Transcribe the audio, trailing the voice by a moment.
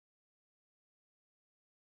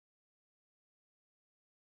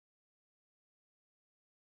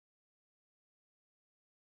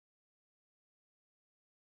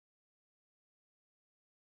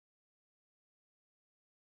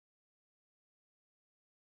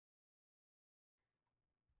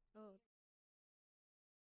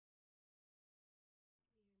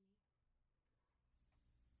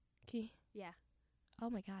karaoke? Yeah. Oh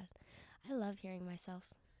my god. I love hearing myself.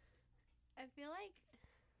 I feel like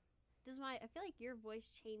your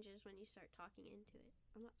voice changes when you start talking into it.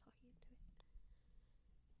 I'm not talking into it.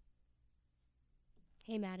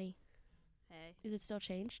 Hey, Maddie. Hey. Is it still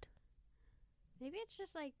changed? Maybe it's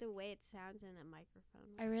just like the way it sounds in a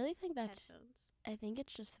microphone. I really think that's... Headphones. I think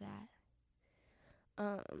it's just that.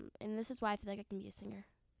 And this is why I feel like I can be a singer.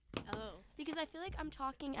 Oh. Because I feel like I'm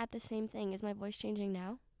talking at the same thing. Is my voice changing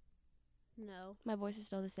now? No. My voice is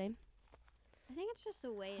still the same? I think it's just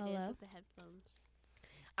the way it is with the headphones.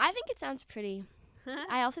 I think it sounds pretty.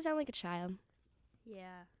 I also sound like a child.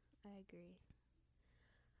 Yeah, I agree.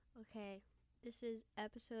 Okay, this is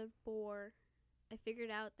episode 4. I figured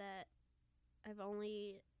out that I've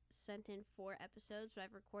only sent in 4 episodes, but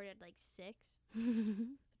I've recorded like 6.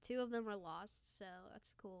 2 of them are lost, so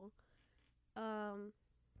that's cool.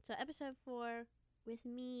 So episode 4 with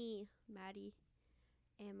me, Maddie,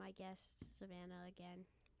 and my guest, Savannah, again.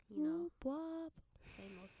 You know, Whoop, whoop.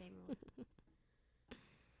 Same old.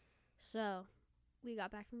 So, we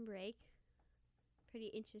got back from break. Pretty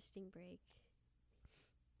interesting break.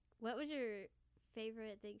 What was your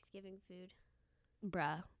favorite Thanksgiving food?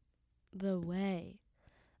 Bruh, the way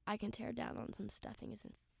I can tear down on some stuffing is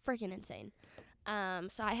freaking insane.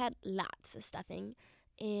 So I had lots of stuffing,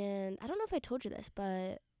 and I don't know if I told you this,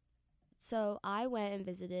 but so I went and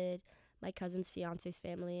visited my cousin's fiance's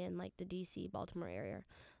family in like the DC, Baltimore area.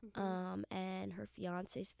 Mm-hmm. And her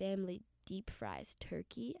fiance's family deep fries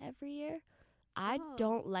turkey every year. I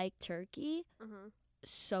don't like turkey.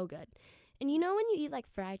 So good. And you know when you eat like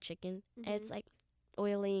fried chicken, and it's like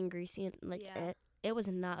oily and greasy and like it was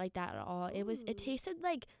not like that at all. Ooh. It tasted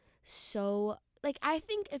like so like I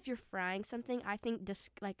think if you're frying something, I think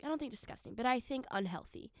I don't think disgusting, but I think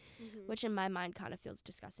unhealthy, which in my mind kind of feels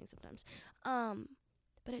disgusting sometimes.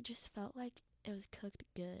 But it just felt like it was cooked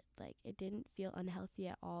good. Like, it didn't feel unhealthy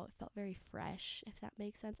at all. It felt very fresh, if that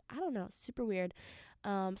makes sense. I don't know. It's super weird.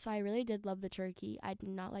 So I really did love the turkey. I did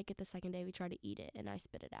not like it the second day we tried to eat it, and I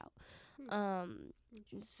spit it out.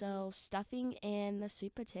 So stuffing and the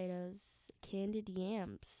sweet potatoes, candied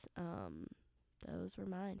yams, those were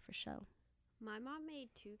mine for sure. My mom made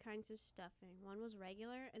 2 kinds of stuffing. One was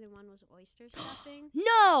regular, and then one was oyster stuffing.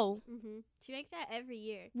 No! She makes that every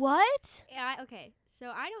year. What? Yeah. Okay,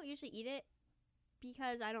 so I don't usually eat it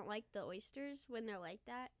because I don't like the oysters when they're like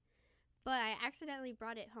that. But I accidentally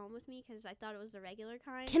brought it home with me because I thought it was the regular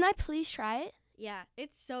kind. Can I please try it? Yeah,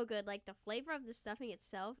 it's so good. Like, the flavor of the stuffing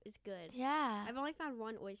itself is good. Yeah. I've only found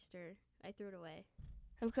 1 oyster. I threw it away.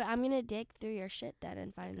 I'm going to dig through your shit then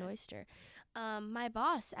and find an oyster. My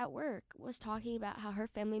boss at work was talking about how her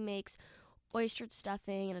family makes oyster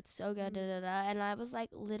stuffing and it's so good, and I was like,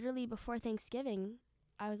 literally before Thanksgiving,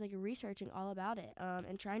 I was like researching all about it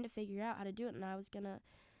and trying to figure out how to do it, and I was gonna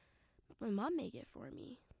my mom make it for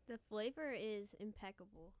me. The flavor is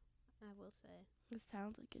impeccable, I will say. It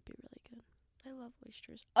sounds like it'd be really good. I love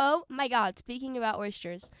oysters. Oh my god, speaking about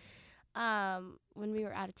oysters, when we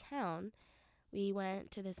were out of town, we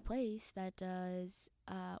went to this place that does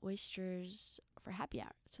oysters for happy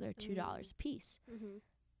hour. So they're $2 a piece.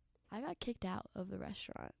 I got kicked out of the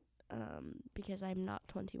restaurant because I'm not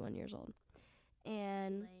 21 years old.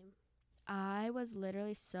 And Lame. I was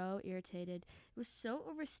literally so irritated. It was so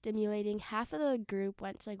overstimulating. Half of the group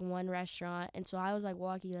went to like one restaurant. And so I was like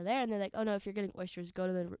walking in there and they're like, oh no, if you're getting oysters, go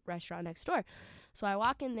to the restaurant next door. So I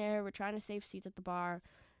walk in there. We're trying to save seats at the bar.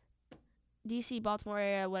 DC, Baltimore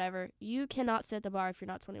area, whatever. You cannot sit at the bar if you're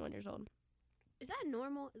not 21 years old. Is that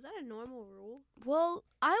normal? Is that a normal rule? Well,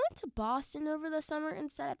 I went to Boston over the summer and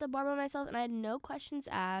sat at the bar by myself, and I had no questions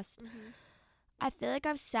asked. I feel like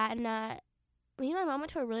I've sat in that. Me and my mom went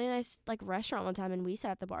to a really nice like restaurant one time, and we sat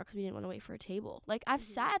at the bar because we didn't want to wait for a table. Like, I've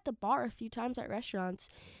sat at the bar a few times at restaurants,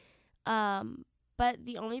 but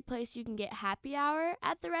the only place you can get happy hour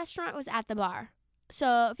at the restaurant was at the bar.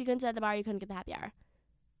 So if you couldn't sit at the bar, you couldn't get the happy hour.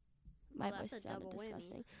 My voice sounded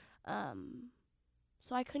disgusting.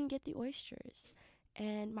 So I couldn't get the oysters.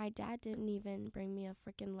 And my dad didn't even bring me a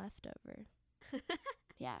freaking leftover.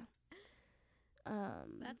 Yeah.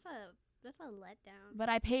 That's a letdown. But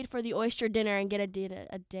I paid for the oyster dinner and get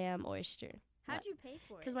a damn oyster. How'd you pay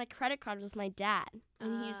for it? Because my credit card was my dad.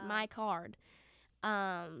 And he used my card.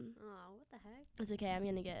 Oh, what the heck? It's okay. I'm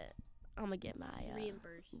gonna get my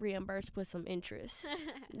reimbursed with some interest.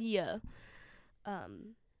 Yeah.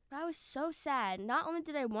 I was so sad. Not only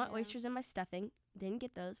did I want oysters in my stuffing, didn't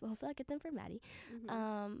get those, but hopefully I'll get them for Maddie.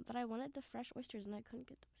 But I wanted the fresh oysters, and I couldn't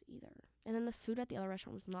get those either. And then the food at the other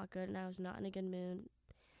restaurant was not good, and I was not in a good mood.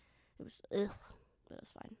 It was ugh, but it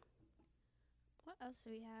was fine. What else do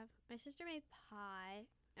we have? My sister made pie.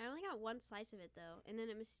 I only got one slice of it, though, and then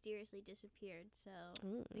it mysteriously disappeared, so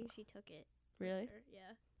Ooh. I think she took it. Really? Her.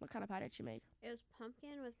 Yeah. What kind of pie did she make? It was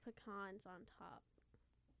pumpkin with pecans on top.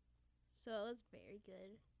 So it was very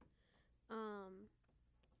good.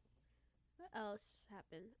 What else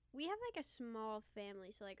happened? We have, like, a small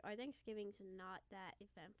family, so, like, our Thanksgiving's not that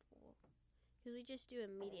eventful. Because we just do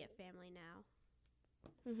immediate family now.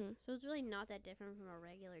 Mm-hmm. So it's really not that different from a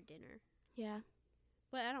regular dinner. Yeah.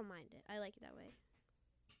 But I don't mind it. I like it that way.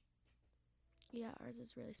 Yeah, ours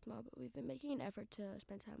is really small, but we've been making an effort to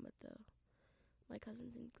spend time with my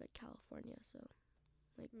cousins in, like, California, so,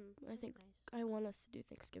 like, I think nice. I want us to do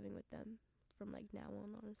Thanksgiving with them from, like, now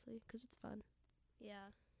on, honestly, because it's fun.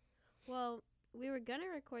 Yeah. Well, we were going to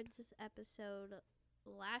record this episode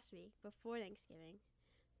last week before Thanksgiving,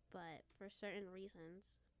 but for certain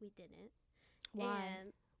reasons, we didn't. Why?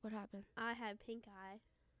 And What happened? I had pink eye.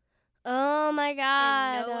 Oh, my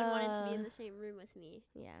God. And no one wanted to be in the same room with me.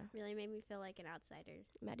 Yeah. Really made me feel like an outsider.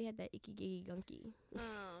 Maddie had that icky giggy gunky.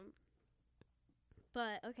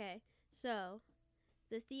 But, okay, so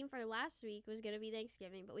the theme for last week was going to be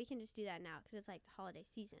Thanksgiving, but we can just do that now because it's, like, the holiday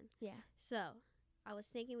season. Yeah. So I was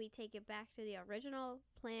thinking we'd take it back to the original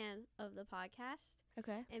plan of the podcast.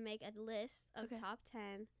 Okay. And make a list of top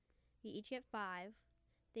 10. We each get 5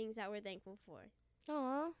 things that we're thankful for.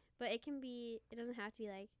 Aw. But it doesn't have to be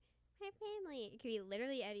like, my family. It could be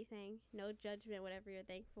literally anything. No judgment, whatever you're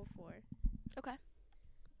thankful for. Okay.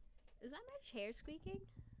 Is that my chair squeaking?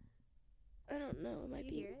 I don't know. It might Do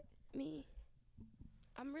you be hear it? me.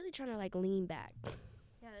 I'm really trying to, like, lean back.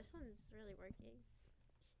 Yeah, this one's really working.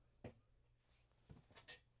 I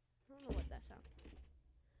don't know what that sound.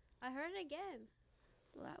 I heard it again.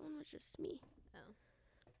 Well, that one was just me. Oh.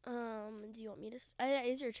 Do you want me to... that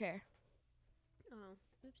is your chair. Oh,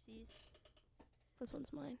 oopsies. This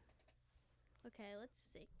one's mine. Okay, let's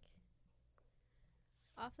think.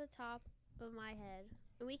 Off the top of my head,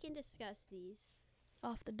 and we can discuss these.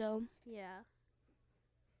 Off the dome. Yeah.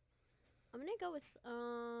 I'm gonna go with,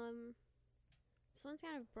 this one's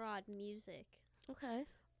kind of broad, music. Okay.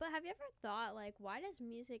 But have you ever thought, like, why does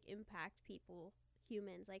music impact people,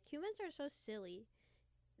 humans? Like, humans are so silly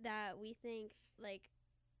that we think, like,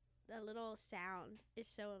 the little sound is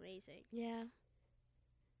so amazing. Yeah.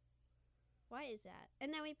 Why is that?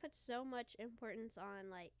 And then we put so much importance on,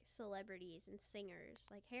 like, celebrities and singers.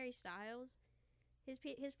 Like, Harry Styles, his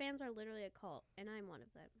fans are literally a cult, and I'm one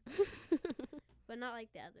of them. But not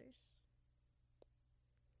like the others.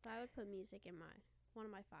 So I would put music in one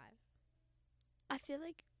of my 5. I feel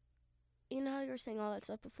like, you know how you were saying all that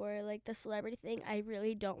stuff before, like the celebrity thing, I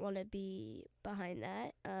really don't want to be behind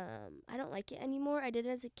that. I don't like it anymore. I did it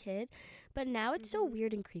as a kid, but now it's so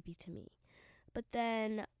weird and creepy to me. But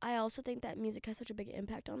then I also think that music has such a big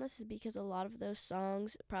impact on us is because a lot of those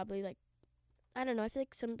songs probably, like, I don't know, I feel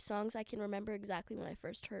like some songs I can remember exactly when I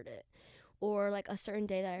first heard it. Or, like, a certain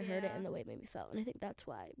day that I heard it and the way it made me feel. And I think that's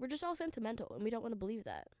why. We're just all sentimental, and we don't want to believe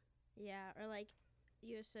that. Yeah, or, like,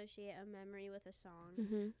 you associate a memory with a song.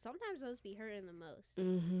 Mm-hmm. Sometimes those be hurting the most.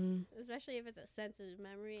 Mm-hmm. Especially if it's a sensitive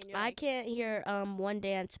memory. And you're I like, can't hear One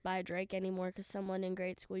Dance by Drake anymore because someone in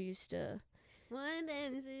grade school used to... One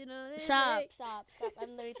dance, you know, Stop. I'm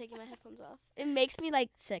literally taking my headphones off. It makes me, like,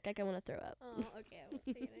 sick. Like, I want to throw up. Oh, okay. I won't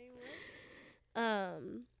say it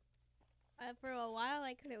anymore. For a while,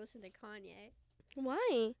 I couldn't listen to Kanye.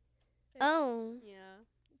 Why? Oh. Yeah.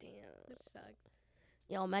 Damn. Which sucks.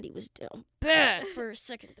 Y'all, Maddie was down bad for a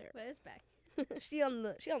second there. But it's back. she on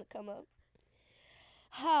the come up.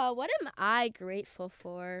 What am I grateful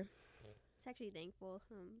for? It's actually thankful.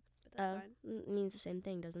 But that's fine. It means the same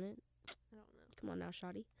thing, doesn't it? I don't know. Come on now,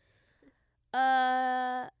 shawty.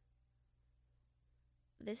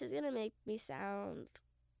 This is gonna make me sound...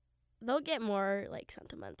 They'll get more, like,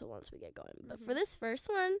 sentimental once we get going. But for this first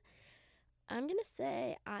one, I'm gonna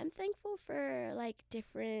say I'm thankful for, like,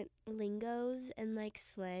 different lingos and, like,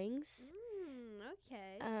 slangs.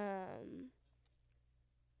 Okay.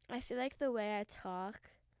 I feel like the way I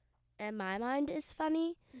talk in my mind is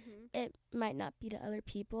funny. It might not be to other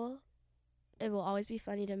people. It will always be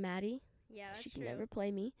funny to Maddie. Yeah, that's true. She can true. never play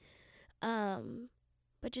me.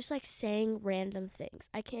 But just, like, saying random things.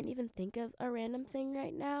 I can't even think of a random thing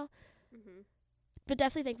right now. But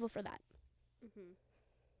definitely thankful for that. Do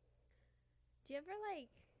you ever, like...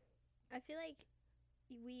 I feel like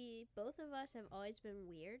both of us have always been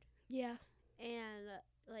weird. Yeah. And,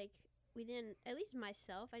 like, we didn't... At least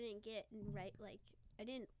myself, I didn't get right... Like, I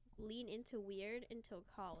didn't lean into weird until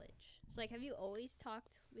college. So, like, have you always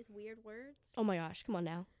talked with weird words? Oh, my gosh. Come on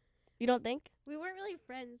now. You don't think? We weren't really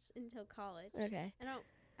friends until college. Okay.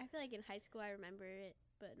 I feel like in high school I remember it,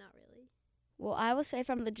 but not really. Well, I will say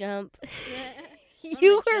from the jump,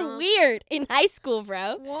 You were weird in high school,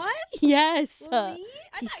 bro. What? Yes. Well, me?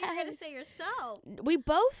 I thought you were going to say yourself. We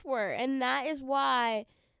both were, and that is why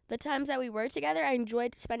the times that we were together, I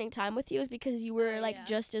enjoyed spending time with you is because you were,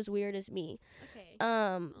 just as weird as me. Okay.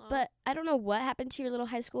 But I don't know what happened to your little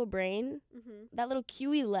high school brain. Mm-hmm. That little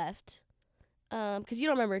QE left. Because you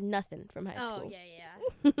don't remember nothing from high school. Oh,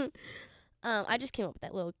 yeah. I just came up with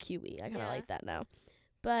that little QE. I kind of like that now.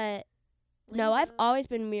 But, no, I've always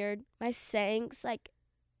been weird. My sayings,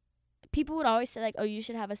 people would always say, oh, you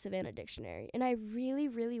should have a Savannah dictionary. And I really,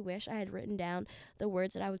 really wish I had written down the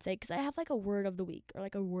words that I would say. Because I have, a word of the week or,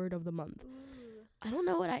 a word of the month. Ooh. I don't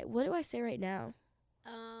know what do I say right now?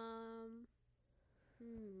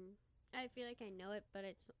 I feel like I know it, but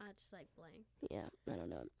it's just, blank. Yeah, I don't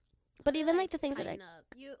know. But even, the things that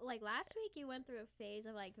You, last week you went through a phase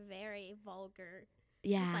of, very vulgar.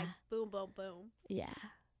 Yeah. Just, boom, boom, boom. Yeah.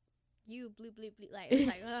 You, bleep, bleep, bleep.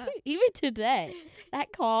 It's Even today,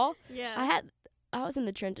 that call. Yeah. I was in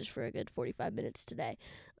the trenches for a good 45 minutes today.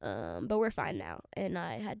 But we're fine now. And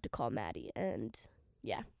I had to call Maddie. And,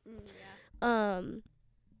 yeah. Yeah.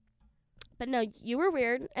 But, no, you were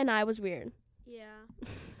weird, and I was weird. Yeah.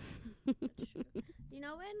 That's true. You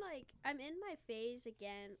know when I'm in my phase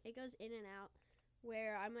again, it goes in and out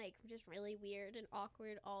where I'm just really weird and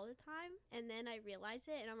awkward all the time, and then I realize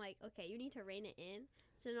it and I'm like, okay, you need to rein it in,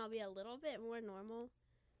 so then I'll be a little bit more normal.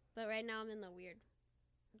 But right now I'm in the weird,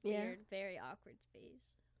 very awkward phase.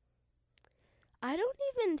 I don't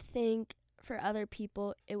even think for other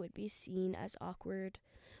people it would be seen as awkward.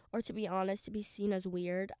 Or to be honest, to be seen as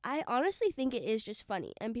weird. I honestly think it is just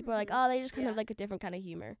funny. And people are like, oh, they just kind of a different kind of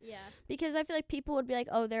humor. Yeah. Because I feel like people would be like,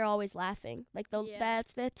 oh, they're always laughing.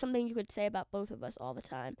 That's something you could say about both of us all the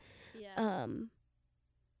time. Yeah.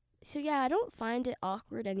 So, yeah, I don't find it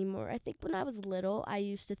awkward anymore. I think when I was little, I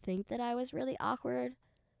used to think that I was really awkward.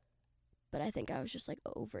 But I think I was just,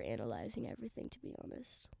 overanalyzing everything, to be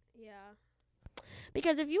honest. Yeah.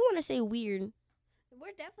 Because if you want to say weird...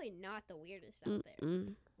 We're definitely not the weirdest out there.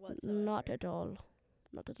 Whatsoever. Not at all.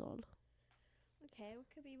 Not at all. Okay, what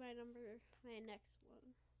could be my next one?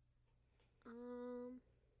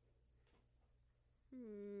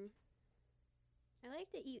 I like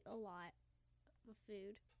to eat a lot of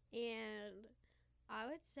food. And I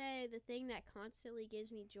would say the thing that constantly gives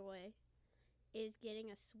me joy is getting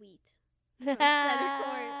a sweet from Center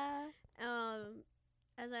Court.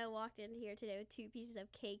 As I walked in here today with 2 pieces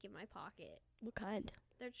of cake in my pocket. What kind?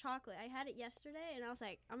 They're chocolate. I had it yesterday, and I was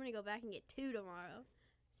like, I'm going to go back and get 2 tomorrow.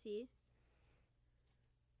 See?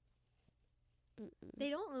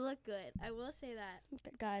 They don't look good. I will say that.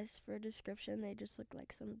 Guys, for a description, they just look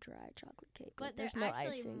like some dry chocolate cake. But there's they're no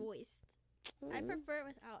actually icing. moist. I prefer it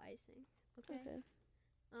without icing. Okay.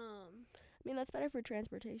 I mean, that's better for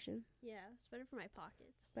transportation. Yeah, it's better for my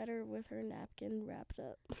pockets. Better with her napkin wrapped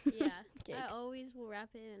up. Yeah. Cake. I always will wrap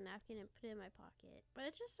it in a napkin and put it in my pocket. But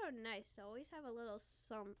it's just so nice to always have a little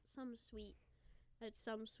some sweet at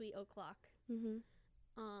some sweet o'clock. Mhm.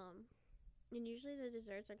 And usually the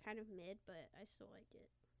desserts are kind of mid, but I still like it.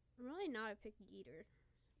 I'm really not a picky eater.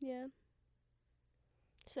 Yeah.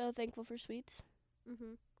 So thankful for sweets.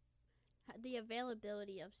 Mhm. The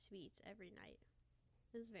availability of sweets every night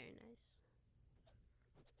is very nice.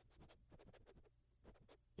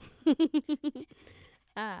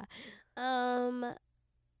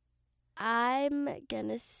 I'm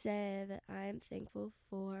gonna say that I'm thankful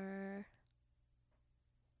for,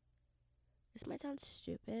 this might sound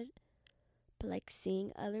stupid, but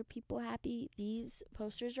seeing other people happy. These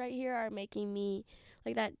posters right here are making me,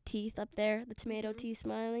 that teeth up there, the tomato teeth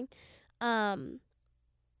smiling.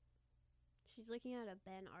 She's looking at a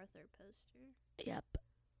Ben Arthur poster. Yep.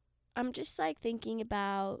 I'm just thinking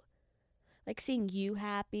about seeing you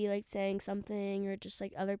happy, saying something, or just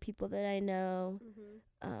other people that I know.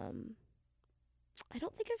 I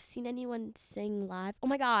don't think I've seen anyone sing live. Oh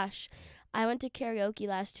my gosh, I went to karaoke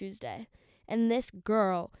last Tuesday, and this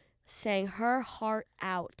girl sang her heart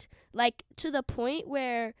out, to the point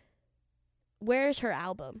where, where's her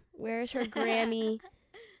album? Where's her Grammy?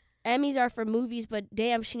 Emmys are for movies, but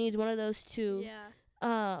damn, she needs one of those too. Yeah.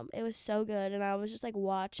 It was so good, and I was just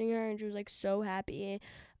watching her, and she was so happy.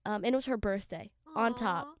 And it was her birthday. Aww. On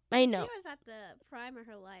top. I know. She was at the prime of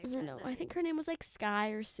her life. I know. I think her name was Sky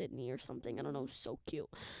or Sydney or something. I don't know. So cute.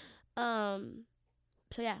 So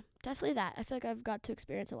yeah, definitely that. I feel like I've got to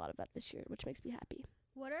experience a lot of that this year, which makes me happy.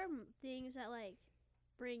 What are things that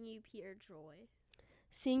bring you pure joy?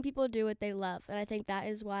 Seeing people do what they love, and I think that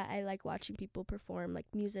is why I like watching people perform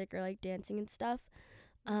music or dancing and stuff.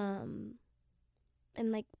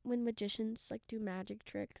 And, like, when magicians, like, do magic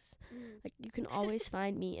tricks, like, you can always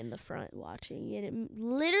find me in the front watching it. It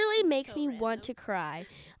literally makes me want to cry.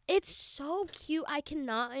 It's so cute. I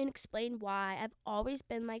cannot explain why. I've always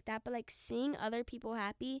been like that. But, like, seeing other people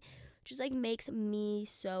happy just, like, makes me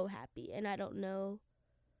so happy. And I don't know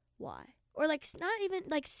why. Or, like, not even,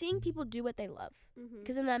 like, seeing people do what they love.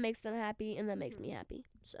 Because then that makes them happy, and that makes me happy.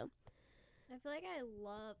 So. I feel like I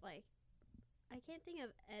love, like, I can't think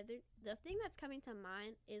of the thing that's coming to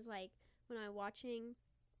mind is, like, when I'm watching,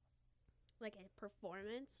 like, a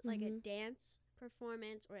performance, like a dance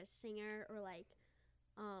performance or a singer or, like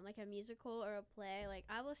a musical or a play. Like,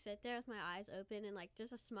 I will sit there with my eyes open and, like,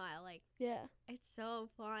 just a smile. Like, yeah. It's so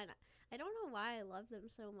fun. I don't know why I love them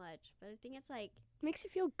so much, but I think it's, like, makes you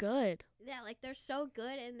feel good. Yeah, like, they're so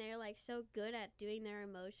good and they're, like, so good at doing their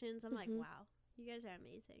emotions. I'm like, wow, you guys are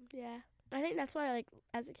amazing. Yeah. I think that's why, like,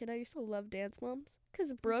 as a kid, I used to love Dance Moms.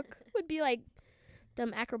 Because Brooke would be, like,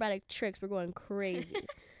 them acrobatic tricks were going crazy.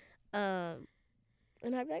 And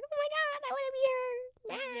I'd be like, oh, my God, I want to be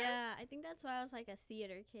her. Yeah, I think that's why I was, like, a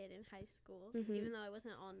theater kid in high school, even though I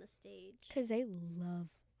wasn't on the stage. Because they love,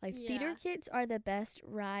 like, theater kids are the best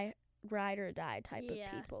ride or die type of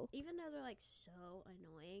people. Even though they're, like, so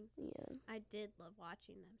annoying. Yeah. I did love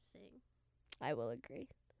watching them sing. I will agree.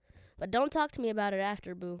 But don't talk to me about it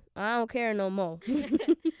after, boo. I don't care no more.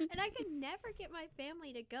 And I could never get my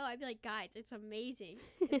family to go. I'd be like, guys, it's amazing.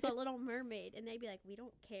 It's a Little Mermaid. And they'd be like, we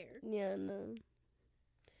don't care. Yeah, no.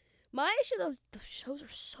 My issue, those shows are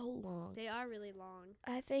so long. They are really long.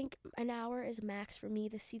 I think an hour is max for me.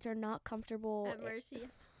 The seats are not comfortable. At Mercy.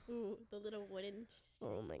 Ooh, the little wooden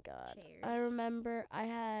oh, my God. chairs. I remember I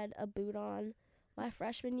had a boot on my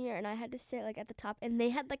freshman year, and I had to sit, like, at the top. And they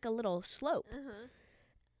had, like, a little slope.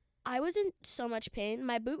 I was in so much pain.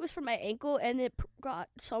 My boot was from my ankle, and it got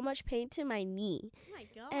so much pain to my knee. Oh, my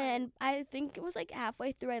God. And I think it was, like,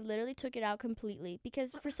 halfway through, I literally took it out completely.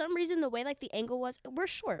 Because for some reason, the way, like, the angle was, we're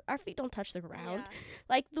short. Our feet don't touch the ground. Yeah.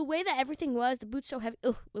 Like, the way that everything was, the boot's so heavy.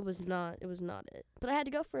 Ugh, it was not it. But I had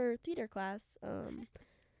to go for theater class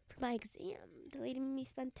for my exam. The lady made me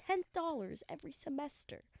spend $10 every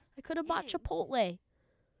semester. I could have bought Chipotle.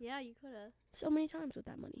 Yeah, you could have. So many times with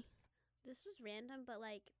that money. This was random, but,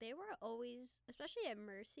 like, they were always, especially at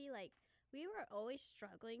Mercy, like, we were always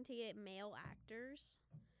struggling to get male actors.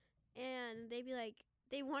 And they'd be like,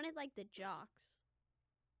 they wanted, like, the jocks.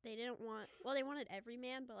 They didn't want, well, they wanted every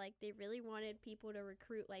man, but, like, they really wanted people to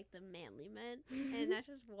recruit, like, the manly men. And that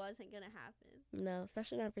just wasn't going to happen. No,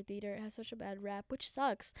 especially not for theater. It has such a bad rap, which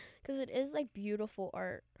sucks. Because it is, like, beautiful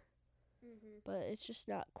art. But it's just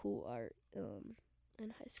not cool art in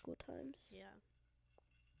high school times. Yeah.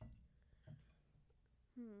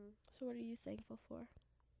 So what are you thankful for?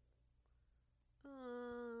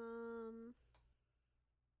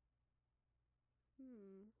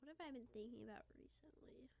 What have I been thinking about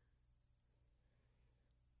recently?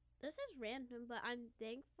 This is random, but I'm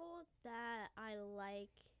thankful that I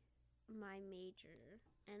like my major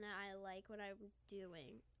and that I like what I'm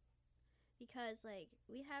doing. Because, like,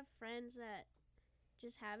 we have friends that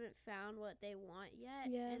just haven't found what they want yet.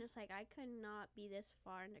 Yeah. And it's like, I could not be this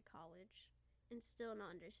far into college and still not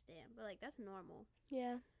understand. But, like, that's normal.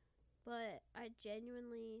 Yeah. But I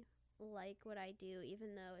genuinely like what I do,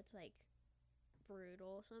 even though it's, like,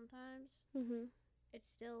 brutal sometimes. It's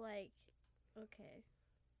still, like, okay,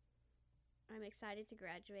 I'm excited to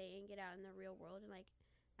graduate and get out in the real world and, like,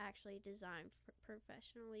 actually design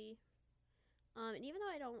professionally. And even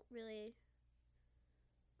though I don't really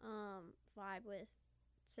vibe with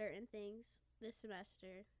certain things this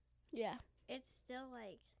semester, it's still,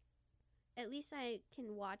 like, at least I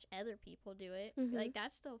can watch other people do it. Like,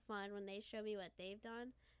 that's still fun when they show me what they've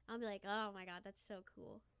done. I'll be like, oh my God, that's so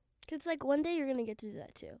cool. Because, like, one day you're going to get to do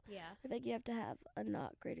that too. Yeah. I think you have to have a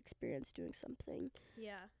not great experience doing something.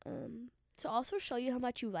 Yeah. To also show you how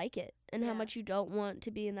much you like it and how much you don't want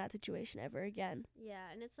to be in that situation ever again.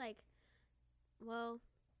 Yeah, and it's like, well,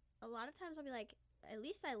 a lot of times I'll be like, at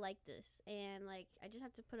least I like this. And, like, I just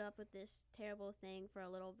have to put up with this terrible thing for a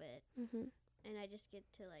little bit. And I just get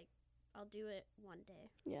to, like, I'll do it one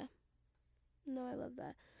day. Yeah. No, I love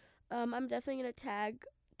that. I'm definitely going to tag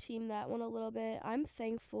team that one a little bit. I'm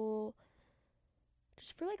thankful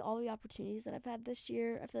just for, like, all the opportunities that I've had this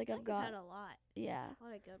year. I feel like I've got had a lot. Yeah. A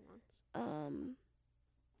lot of good ones.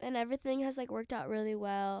 And everything has, like, worked out really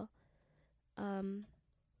well. I'm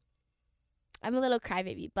a little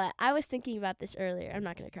crybaby, but I was thinking about this earlier. I'm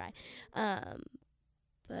not going to cry.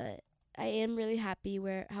 But I am really happy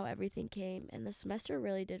how everything came, and the semester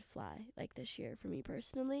really did fly, like, this year for me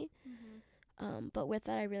personally. But with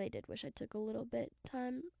that, I really did wish I took a little bit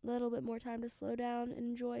more time to slow down and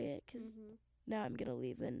enjoy it, because now I'm gonna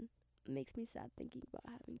leave, and it makes me sad thinking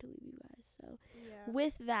about having to leave you guys. So Yeah.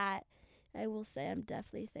 with that, I will say I'm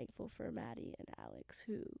definitely thankful for Maddie and Alex,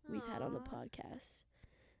 who we've had on the Aw. podcast.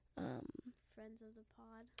 Friends of the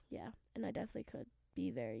pod. Yeah, and I definitely could be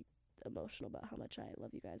very emotional about how much I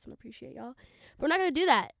love you guys and appreciate y'all. But we're not gonna do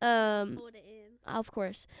that. Hold it in. Of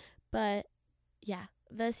course, but yeah,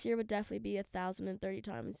 this year would definitely be 1,030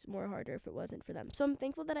 times more harder if it wasn't for them. So I'm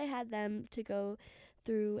thankful that I had them to go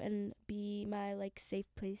through and be my like safe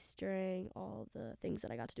place during all the things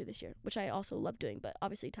that I got to do this year, which I also love doing, but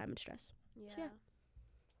obviously time and stress. Yeah. So,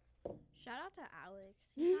 Shout out to Alex.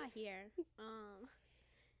 He's not here.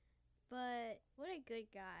 But what a good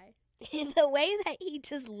guy. The way that he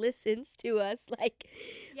just listens to us, like,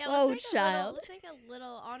 Yeah, oh, let's child. let's make a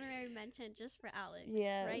little honorary mention just for Alex.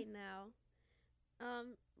 Yeah. Right now.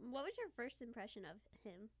 What was your first impression of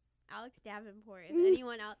him? Alex Davenport. If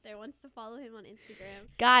anyone out there wants to follow him on Instagram,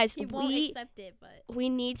 Guys, he won't accept it, but we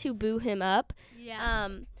need to boo him up. yeah.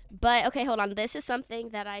 But okay, hold on. This is something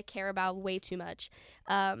that I care about way too much.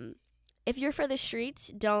 If you're for the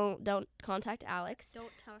streets, don't contact Alex.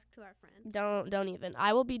 Don't talk to our friend. Don't even.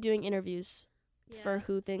 I will be doing interviews Yeah. for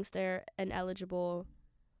who thinks they're an eligible.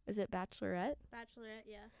 Is it bachelorette? Bachelorette,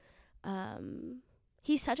 yeah.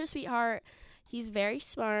 He's such a sweetheart. He's very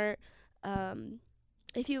smart.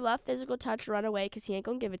 If you love physical touch, run away because he ain't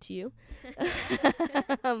gonna give it to you.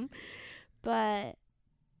 But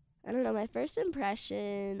I don't know. My first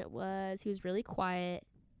impression was he was really quiet.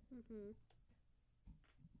 Mhm.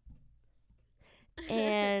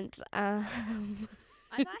 And I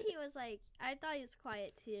thought he was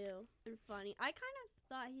quiet too and funny. I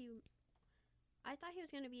thought he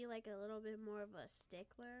was gonna be like a little bit more of a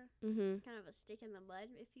stickler, kind of a stick in the mud,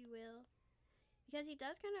 if you will, because he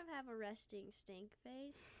does kind of have a resting stink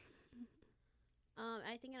face.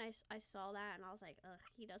 I think I saw that and I was like, ugh,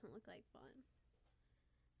 he doesn't look like fun.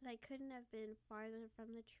 But I couldn't have been farther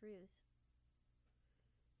from the truth.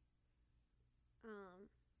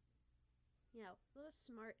 Yeah, what a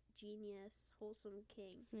smart, genius, wholesome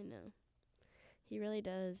king. I know. He really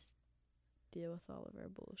does deal with all of our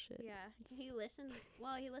bullshit. Yeah, he listens.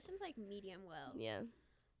 Well, he listens like medium well. Yeah.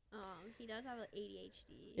 He does have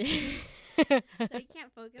ADHD, so he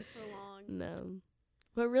can't focus for long. No.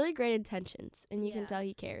 But really great intentions, and you can Yeah. tell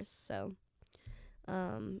he cares. So,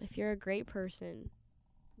 if you're a great person,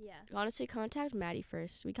 Yeah. honestly, contact Maddie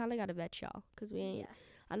first. We kind of got to vet y'all, because we ain't. Yeah.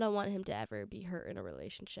 I don't want him to ever be hurt in a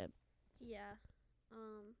relationship. Yeah.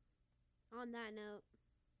 On that note,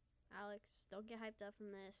 Alex, don't get hyped up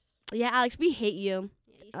from this. Yeah, Alex, we hate you.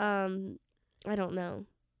 Yeah, you suck. I don't know.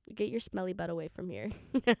 Get your smelly butt away from here.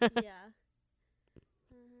 Yeah.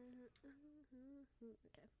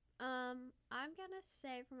 Okay. I'm gonna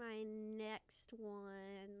say for my next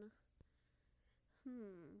one.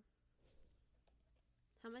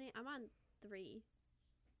 How many? I'm on 3.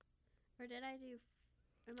 Or did I do?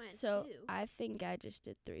 Am I on 2? So I think I just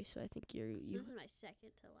did 3. So I think So this is my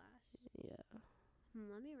second to last. Yeah.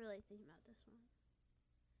 Let me really think about this one.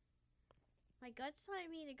 My gut's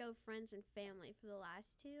telling me to go friends and family for the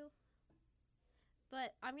last 2.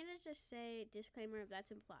 But I'm going to just say disclaimer if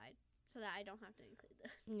that's implied so that I don't have to include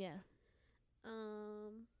this. Yeah.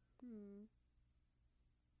 I'm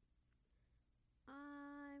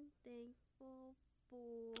thankful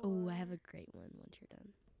for... Oh, I have a great one once you're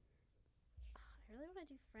done. I really want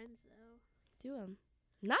to do friends, though. Do 'em.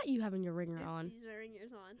 Not you having your ringer on. Oopsies, my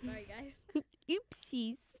ringer's on. Sorry, guys.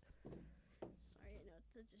 Oopsies. Sorry, I know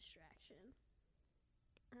it's a distraction.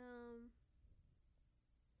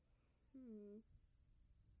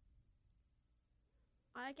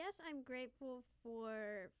 I guess I'm grateful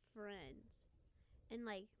for friends and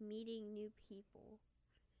like meeting new people.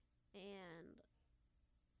 And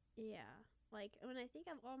yeah, like when I think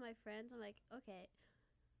of all my friends, I'm like, okay,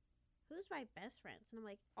 who's my best friends? And I'm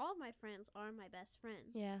like, all of my friends are my best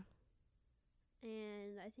friends. Yeah.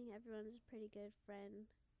 And I think everyone's a pretty good friend.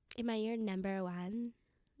 Am I your number 1?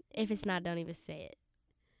 If it's not, don't even say it.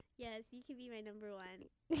 Yes, you can be my number 1.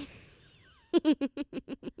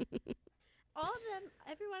 All of them,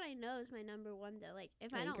 everyone I know is my number 1 though. Like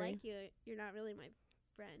if I don't agree. like you, you're not really my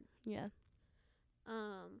friend. Yeah.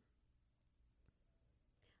 I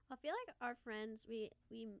feel like our friends, we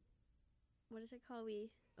what is it called?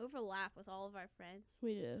 We overlap with all of our friends.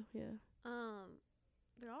 We do, yeah.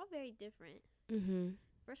 They're all very different.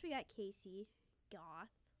 First we got Casey,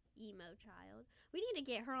 goth, emo child. We need to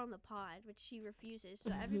get her on the pod, which she refuses.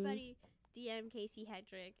 So everybody DM Casey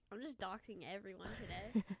Hedrick. I'm just doxing everyone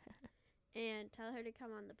today. And tell her to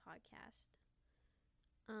come on the podcast.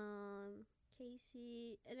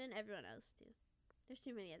 Casey, and then everyone else too. There's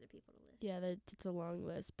too many other people to list. Yeah, it's a long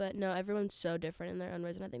list. But no, everyone's so different in their own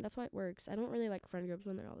ways, and I think that's why it works. I don't really like friend groups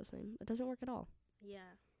when they're all the same. It doesn't work at all.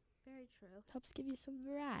 Yeah, very true. Helps give you some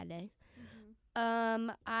variety.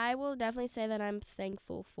 Mm-hmm. I will definitely say that I'm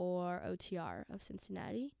thankful for OTR of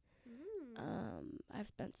Cincinnati. I've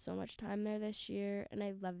spent so much time there this year, and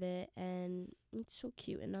I love it, and it's so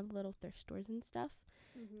cute, and all the little thrift stores and stuff.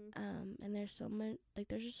 Mm-hmm. And there's so much,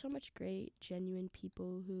 there's just so much great, genuine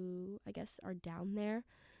people who I guess are down there.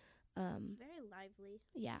 Very lively.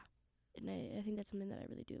 Yeah, and I think that's something that I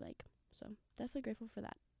really do like. So definitely grateful for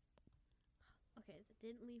that. Okay, that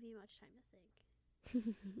didn't leave me much time to think.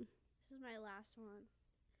 This is my last one,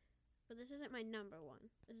 but this isn't my number one.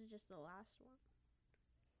 This is just the last one.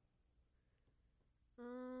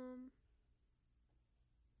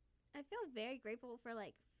 I feel very grateful for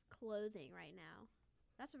like clothing right now.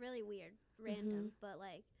 That's really weird, random, but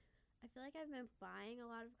like I feel like I've been buying a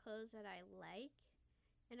lot of clothes that I like,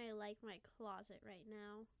 and I like my closet right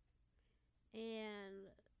now, and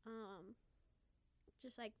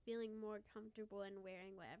just like feeling more comfortable in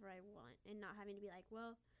wearing whatever I want, and not having to be like,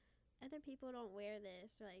 well, other people don't wear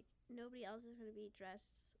this, or like nobody else is gonna be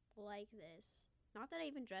dressed like this. Not that I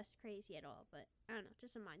even dressed crazy at all, but I don't know,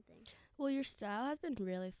 just a mind thing. Well, your style has been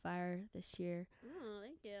really fire this year. Oh,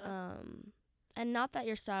 thank you. And not that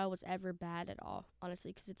your style was ever bad at all,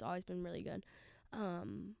 honestly, because it's always been really good.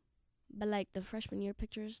 But like the freshman year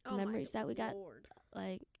pictures, the memories that we got,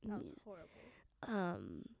 like that was horrible.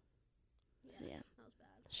 So yeah, that was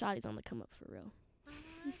bad. Shoddy's on the come up for real.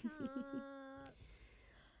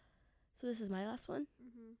 So this is my last one.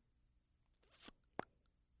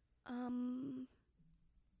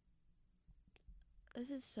 This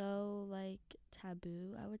is so like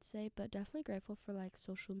taboo, I would say, but definitely grateful for like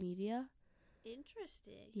social media.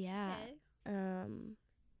 Interesting. Yeah. Okay.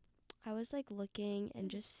 I was like looking and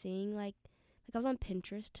just seeing like I was on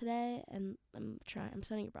Pinterest today, and I'm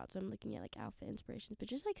studying abroad, so I'm looking at like outfit inspirations, but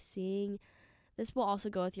just like seeing, this will also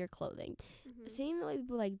go with your clothing, seeing the way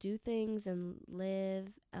people like do things and live.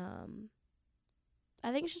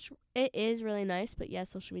 I think it is really nice, but yeah,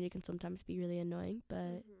 social media can sometimes be really annoying,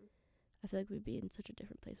 but I feel like we'd be in such a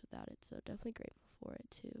different place without it, so definitely grateful for it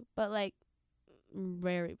too. But like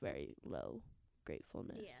very, very low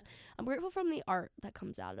gratefulness. Yeah. I'm grateful from the art that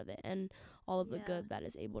comes out of it and all of the good that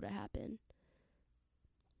is able to happen.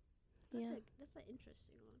 That's an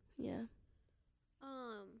interesting one. Yeah.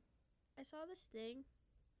 I saw this thing.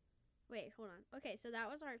 Wait, hold on. Okay, so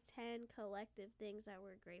that was our 10 collective things that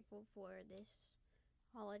we're grateful for this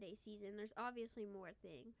holiday season. There's obviously more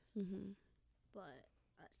things, but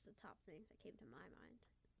that's the top things that came to my mind.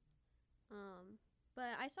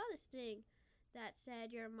 But I saw this thing that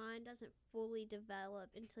said your mind doesn't fully develop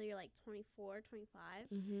until you're like 24,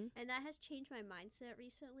 25. And that has changed my mindset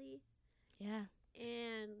recently. Yeah.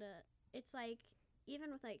 And it's like,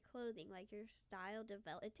 even with like clothing, like your style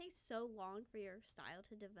it takes so long for your style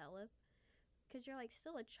to develop, because you're like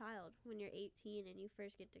still a child when you're 18 and you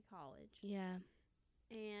first get to college. Yeah.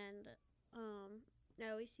 And I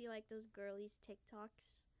always see like those girlies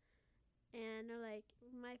TikToks, and they're like,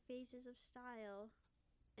 my face is of style,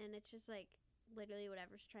 and it's just like literally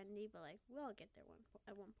whatever's trendy, but like we'll all get there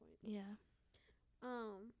at one point. Yeah.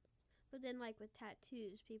 But then like with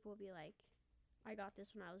tattoos, people will be like, I got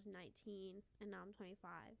this when I was 19 and now I'm 25.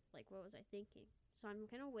 Like, what was I thinking? So I'm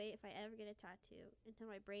gonna wait, if I ever get a tattoo, until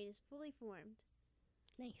my brain is fully formed.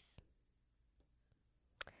 Nice.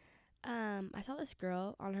 I saw this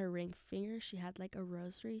girl on her ring finger. She had like a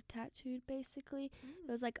rosary tattooed, basically.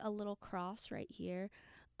 It was like a little cross right here,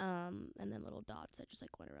 and then little dots that just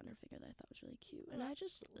like went around her finger that I thought was really cute. And I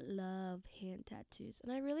just love hand tattoos,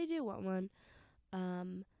 and I really do want one.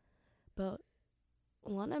 But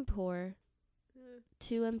 1, I'm poor.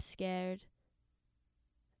 2, I'm scared.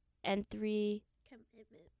 And 3,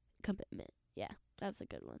 commitment. Yeah, that's a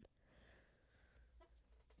good one.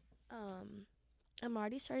 I'm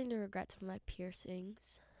already starting to regret some of my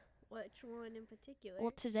piercings. Which one in particular?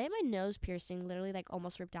 Well, today my nose piercing literally like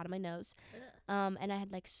almost ripped out of my nose. And I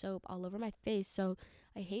had like soap all over my face. So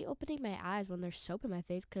I hate opening my eyes when there's soap in my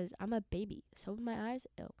face because I'm a baby. Soap in my eyes?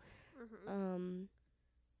 Ew.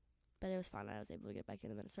 But it was fine. I was able to get back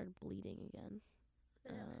in, and then it started bleeding again.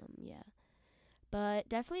 Yeah. But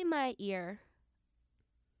definitely my ear.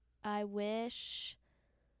 I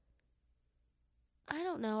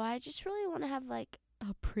don't know. I just really want to have like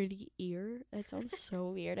a pretty ear. That sounds so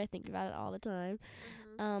weird. I think about it all the time.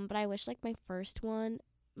 But I wish like my first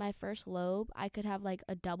lobe, I could have like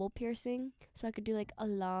a double piercing. So I could do like a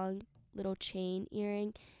long little chain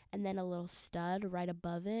earring and then a little stud right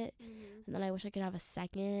above it. And then I wish I could have a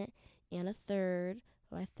second and a third.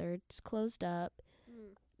 My third's closed up.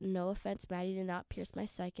 no offense, Maddie did not pierce my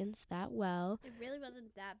seconds that well. It really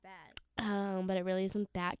wasn't that bad. But it really isn't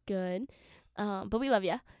that good. But we love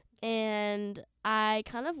you. And I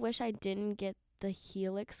kind of wish I didn't get the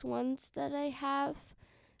helix ones that I have.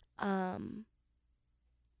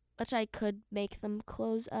 Which I could make them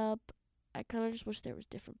close up. I kind of just wish there was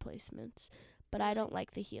different placements. But I don't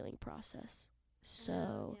like the healing process.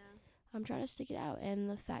 So I'm trying to stick it out. And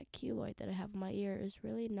the fat keloid that I have in my ear is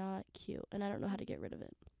really not cute. And I don't know how to get rid of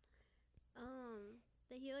it.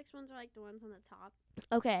 The helix ones are like the ones on the top.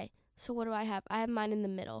 Okay. So what do I have? I have mine in the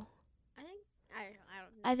middle. I don't know.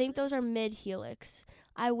 I think those are mid helix.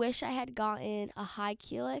 I wish I had gotten a high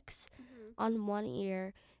helix on one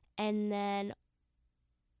ear. And then,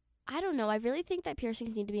 I don't know. I really think that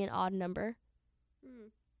piercings need to be an odd number.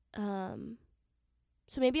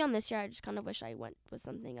 So maybe on this ear, I just kind of wish I went with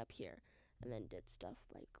something up here and then did stuff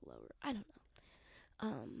like lower. I don't know.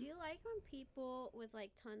 Do you like when people with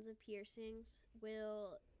like tons of piercings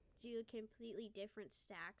will do completely different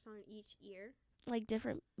stacks on each ear? Like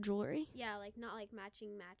different jewelry? Yeah, like not like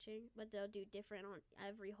matching, but they'll do different on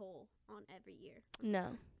every hole on every ear.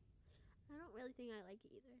 No. I don't really think I like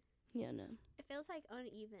it either. Yeah, no. It feels like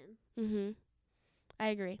uneven. I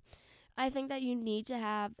agree. I think that you need to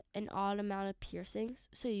have an odd amount of piercings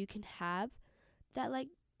so you can have that like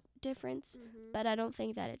difference, but I don't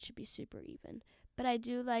think that it should be super even. But I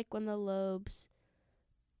do like when the lobes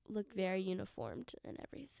look very uniformed and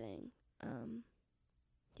everything.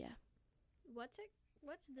 Yeah. What's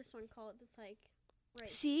this one called? It's like right.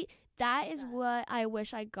 See, that is what I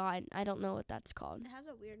wish I'd gotten. I don't know what that's called. It has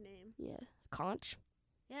a weird name. Yeah. Conch?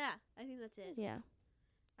 Yeah, I think that's it. Yeah.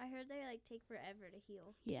 I heard they like take forever to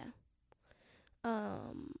heal. Yeah.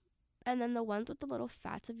 And then the ones with the little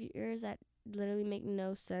fats of your ears that literally make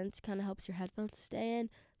no sense, kind of helps your headphones stay in.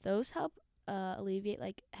 Those help alleviate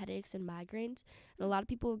like headaches and migraines. And a lot of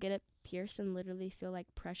people get it pierced and literally feel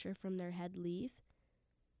like pressure from their head leave.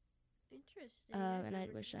 Interesting. And I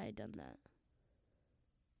wish I had done that.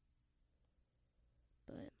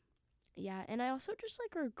 But yeah, and I also just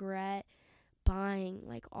like regret buying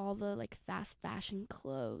like all the like fast fashion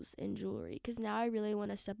clothes and jewelry, because now I really want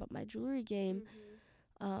to step up my jewelry game.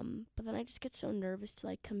 But then I just get so nervous to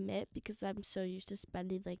like commit because I'm so used to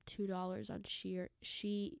spending like $2 on Shein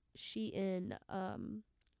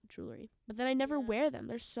jewelry. But then I never wear them.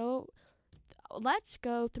 They're so. Let's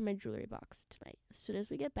go through my jewelry box tonight. As soon as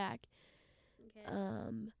we get back. Okay.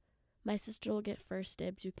 My sister will get first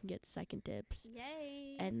dibs. You can get second dibs.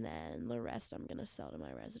 Yay! And then the rest I'm gonna sell to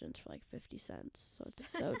my residents for like 50 cents. So it's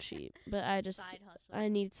so cheap. But I just Side hustle. I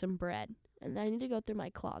need some bread, and I need to go through my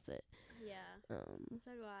closet. Yeah. So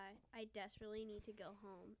do I. I desperately need to go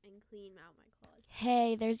home and clean out my closet.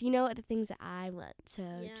 Hey, there's the things that I want. So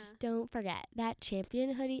just don't forget that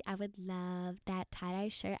Champion hoodie. I would love that tie-dye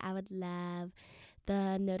shirt. I would love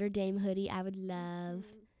the Notre Dame hoodie. I would love.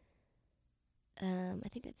 I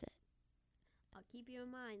think that's it. I'll keep you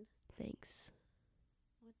in mind. Thanks.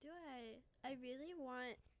 What do I really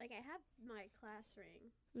want, like, I have my class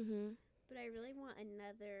ring. But I really want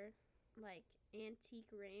another, like,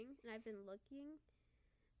 antique ring. And I've been looking,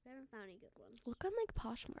 but I haven't found any good ones. Look on, like,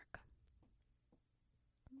 Poshmark.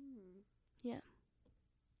 Yeah.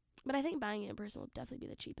 But I think buying it in person will definitely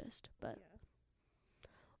be the cheapest. But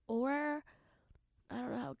or, I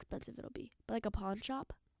don't know how expensive it'll be. But, like, a pawn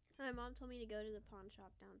shop. My mom told me to go to the pawn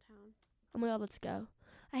shop downtown. Oh my god, let's go.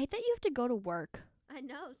 I hate that you have to go to work. I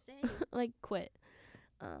know, same. Like, quit.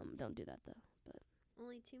 Don't do that, though. But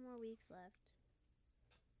only 2 more weeks left.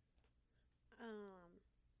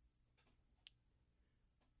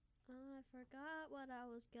 I forgot what I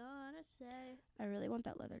was gonna say. I really want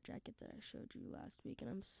that leather jacket that I showed you last week, and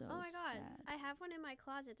I'm so sad. Oh my god, I have one in my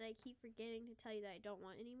closet that I keep forgetting to tell you that I don't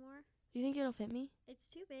want anymore. You think it'll fit me? It's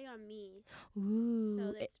too big on me. Ooh.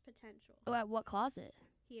 So there's potential. Oh, at what closet?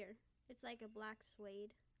 Here. It's like a black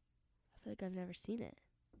suede. I feel like I've never seen it.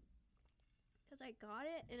 Because I got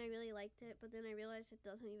it and I really liked it, but then I realized it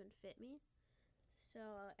doesn't even fit me. So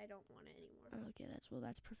I don't want it anymore. Oh, okay, that's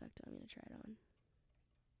perfect. I'm going to try it on.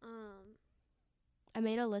 I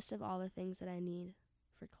made a list of all the things that I need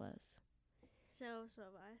for clothes. So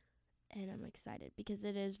have I. And I'm excited because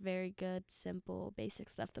it is very good, simple, basic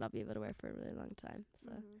stuff that I'll be able to wear for a really long time.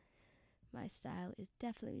 So my style is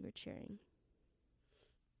definitely maturing.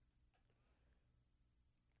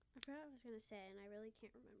 I forgot what I was going to say, and I really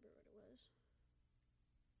can't remember what it was.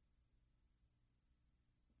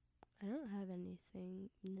 I don't have anything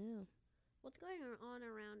new. What's going on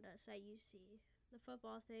around us that you see? The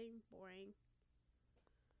football thing, boring.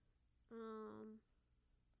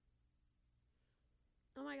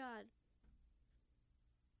 Oh my god.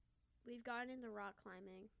 we've gotten into rock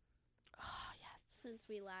climbing. Oh, yes. Since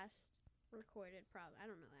we last recorded, probably. I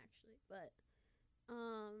don't know, actually. But,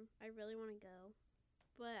 I really want to go.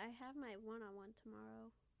 But I have my one-on-one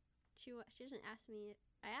tomorrow. She doesn't ask me.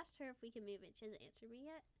 I asked her if we can move it. She hasn't answered me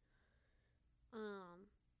yet.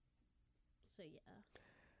 So, yeah.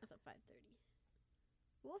 That's at 5:30.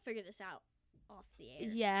 We'll figure this out off the air.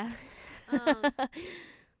 Yeah.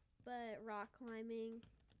 But rock climbing.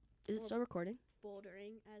 Is it still recording?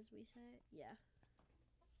 Bouldering, as we say. Yeah.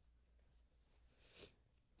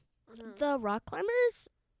 The rock climbers,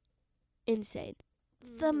 insane.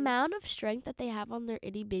 The amount of strength that they have on their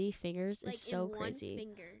itty bitty fingers is so crazy. One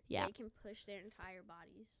finger, yeah, they can push their entire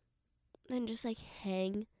bodies and just like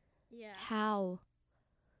hang. Yeah. How?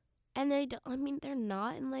 And they don't. I mean, they're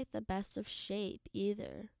not in like the best of shape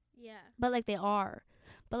either. Yeah. But like they are.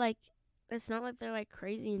 But like it's not like they're like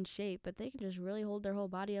crazy in shape. But they can just really hold their whole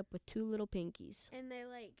body up with two little pinkies. And they're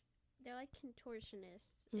like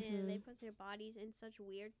contortionists, and they put their bodies in such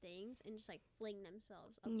weird things and just like fling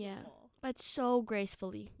themselves up the wall. But so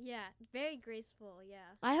gracefully. Yeah, very graceful. Yeah.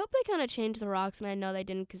 I hope they kind of changed the rocks, and I know they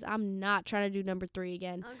didn't, because I'm not trying to do number 3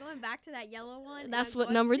 again. I'm going back to that yellow one. That's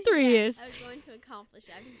what number 3 is. I was going to accomplish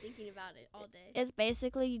it. I've been thinking about it all day. It's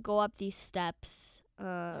basically you go up these steps.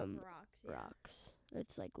 Rocks. Yeah. Rocks.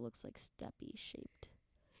 It's like looks like steppy shaped.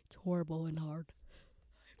 It's horrible and hard.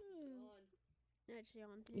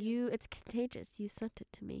 It's contagious. You sent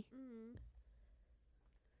it to me.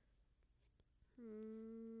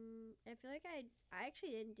 I feel like I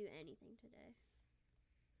actually didn't do anything today.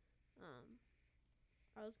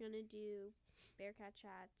 I was gonna do Bearcat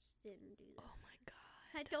chats. Didn't do that. Oh my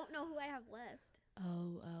god. I don't know who I have left.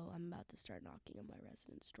 Oh, I'm about to start knocking on my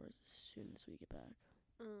residence doors as soon as we get back.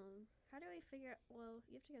 How do we figure out? Well,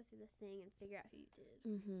 you have to go through the thing and figure out who you did.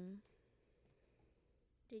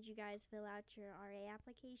 Did you guys fill out your RA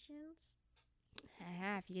applications?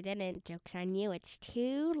 If you didn't, joke's on you. It's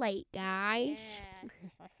too late, guys.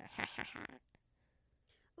 Yeah.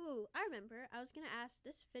 Ooh, I remember. I was going to ask,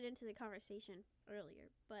 this fit into the conversation earlier,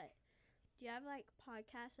 but do you have, like,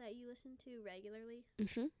 podcasts that you listen to regularly?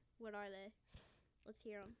 What are they? Let's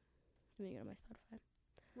hear them. Let me go to my Spotify.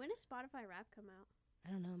 When does Spotify Rap come out?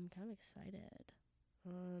 I don't know. I'm kind of excited.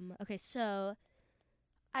 Okay, so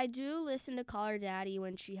I do listen to Call Her Daddy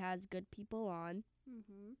when she has good people on.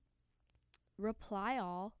 Reply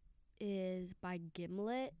All is by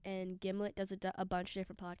Gimlet, and Gimlet does a bunch of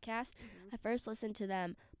different podcasts. I first listened to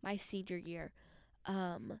them my senior year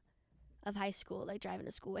of high school, like driving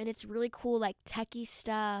to school, and it's really cool, like techie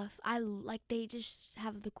stuff. They just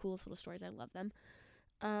have the coolest little stories. I love them.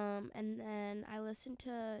 And then I listen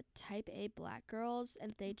to Type A Black Girls,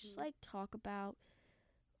 and they just like talk about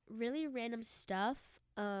really random stuff.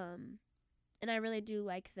 And I really do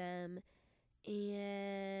like them.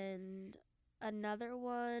 And another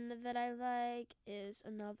one that I like is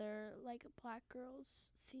another like Black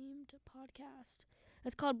Girls themed podcast.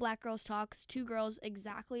 It's called Black Girls Talks. 2 girls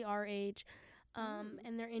exactly our age,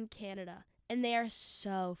 and they're in Canada, and they are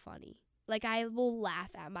so funny. Like, I will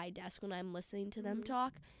laugh at my desk when I'm listening to them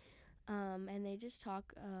talk, and they just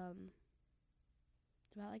talk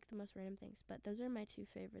about like the most random things. But those are my 2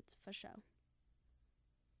 favorites for show.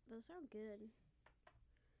 Those sound good.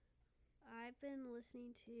 I've been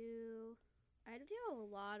listening to. I do a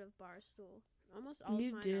lot of Barstool. Almost all of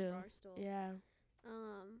mine are Barstool. Yeah.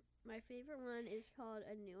 My favorite one is called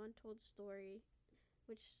A New Untold Story,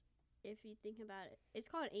 which, if you think about it, it's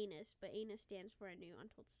called ANUS, but ANUS stands for A New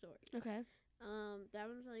Untold Story. Okay. That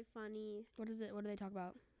one's really funny. What is it? What do they talk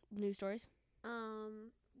about? News stories?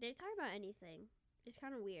 They talk about anything. It's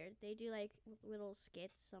kind of weird. They do, like, little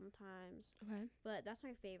skits sometimes. Okay. But that's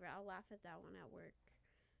my favorite. I'll laugh at that one at work.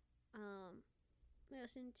 I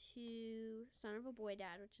listen to Son of a Boy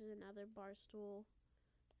Dad, which is another Barstool.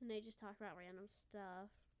 And they just talk about random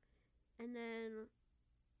stuff. And then,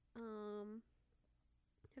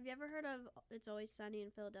 have you ever heard of It's Always Sunny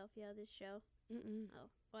in Philadelphia, this show? Oh.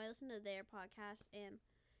 Well, I listen to their podcast, and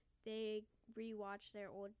they rewatch their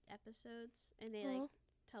old episodes, and they, like,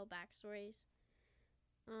 tell backstories.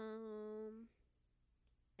 And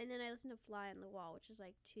then I listen to Fly on the Wall, which is,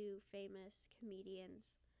 like, 2 famous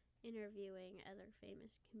comedians interviewing other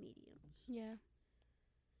famous comedians. Yeah.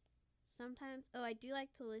 Sometimes, I do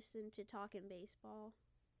like to listen to Talkin' Baseball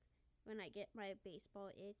when I get my baseball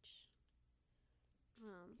itch.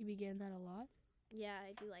 You begin that a lot? Yeah,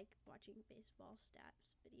 I do like watching baseball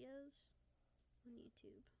stats videos on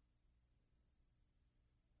YouTube.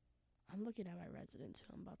 I'm looking at my residence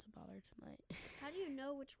who I'm about to bother tonight. How do you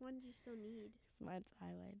know which ones you still need? Mine's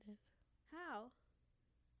highlighted. How?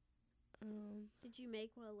 Did you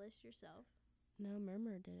make a list yourself? No,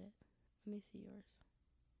 Murmur did it. Let me see yours.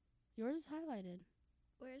 Yours is highlighted.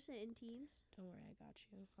 Where is it in Teams? Don't worry, I got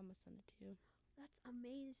you. I'm gonna send it to you. That's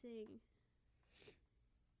amazing.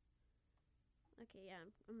 Okay, yeah,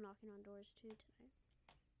 I'm knocking on doors too tonight.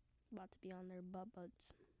 About to be on their buds.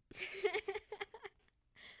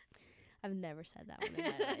 I've never said that one in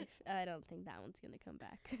my life. I don't think that one's gonna come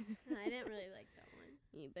back. I didn't really like that one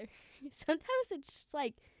either. Sometimes it's just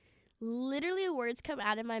like literally words come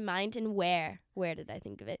out of my mind, and where did I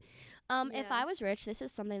think of it? If I was rich, this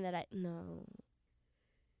is something that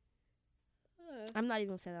I'm not even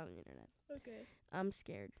gonna say that on the internet. Okay. I'm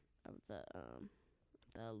scared of the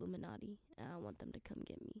Illuminati, and I want them to come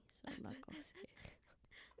get me, so I'm not gonna say it.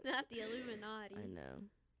 Not the Illuminati. I know.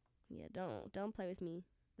 Yeah, don't play with me.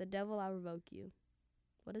 The devil, I revoke you.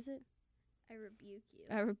 What is it? I rebuke you.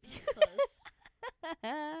 I rebuke. Close.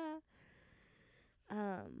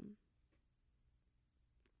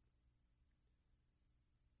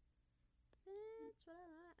 That's what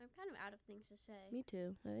I'm kind of out of things to say. Me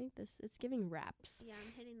too. I think it's giving raps. Yeah,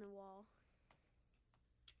 I'm hitting the wall.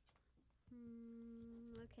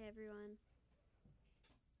 Okay, everyone.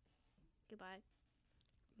 Goodbye.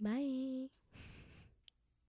 Bye.